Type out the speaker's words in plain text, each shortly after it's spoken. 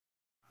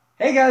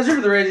Hey guys, Reaper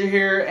the Rager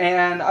here,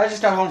 and I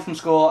just got home from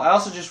school. I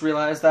also just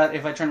realized that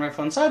if I turn my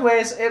phone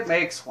sideways, it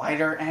makes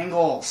wider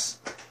angles.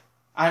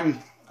 I'm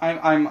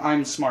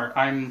smart.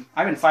 I'm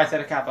in Phi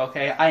Theta Kappa,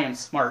 okay? I am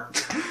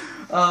smart.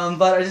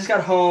 But I just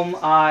got home.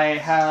 I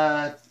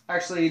had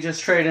actually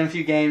just traded in a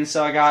few games,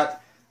 so I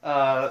got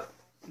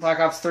Black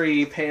Ops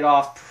 3 paid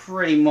off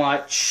pretty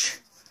much.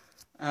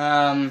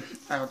 I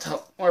will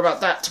tell more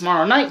about that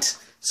tomorrow night.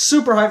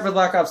 Super hyped for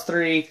Black Ops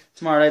 3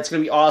 tomorrow night. It's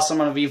going to be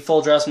awesome. I'm going to be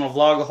full dress. I'm going to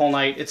vlog the whole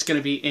night. It's going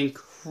to be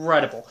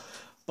incredible.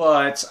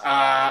 But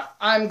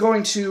I'm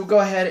going to go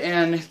ahead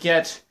and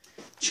get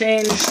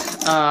changed.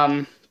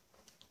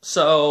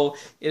 So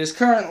it is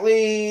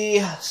currently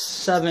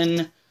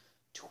 7:22.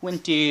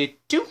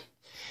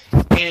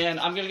 And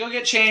I'm going to go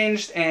get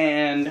changed.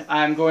 And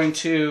I'm going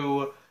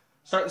to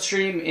start the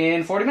stream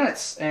in 40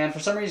 minutes. And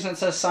for some reason it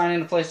says sign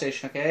into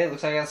PlayStation. Okay, it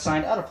looks like I got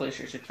signed out of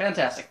PlayStation.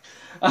 Fantastic.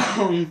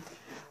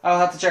 I'll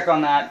have to check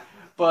on that.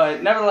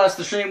 But nevertheless,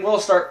 the stream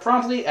will start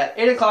promptly at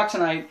 8 o'clock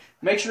tonight.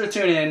 Make sure to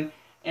tune in.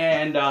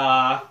 And,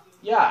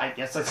 yeah, I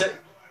guess that's it.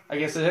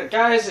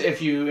 Guys.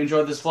 If you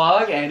enjoyed this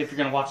vlog and if you're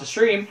going to watch the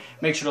stream,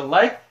 make sure to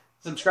like,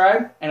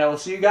 subscribe, and I will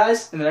see you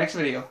guys in the next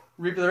video.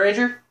 Reaper the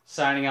Rager,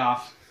 signing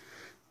off.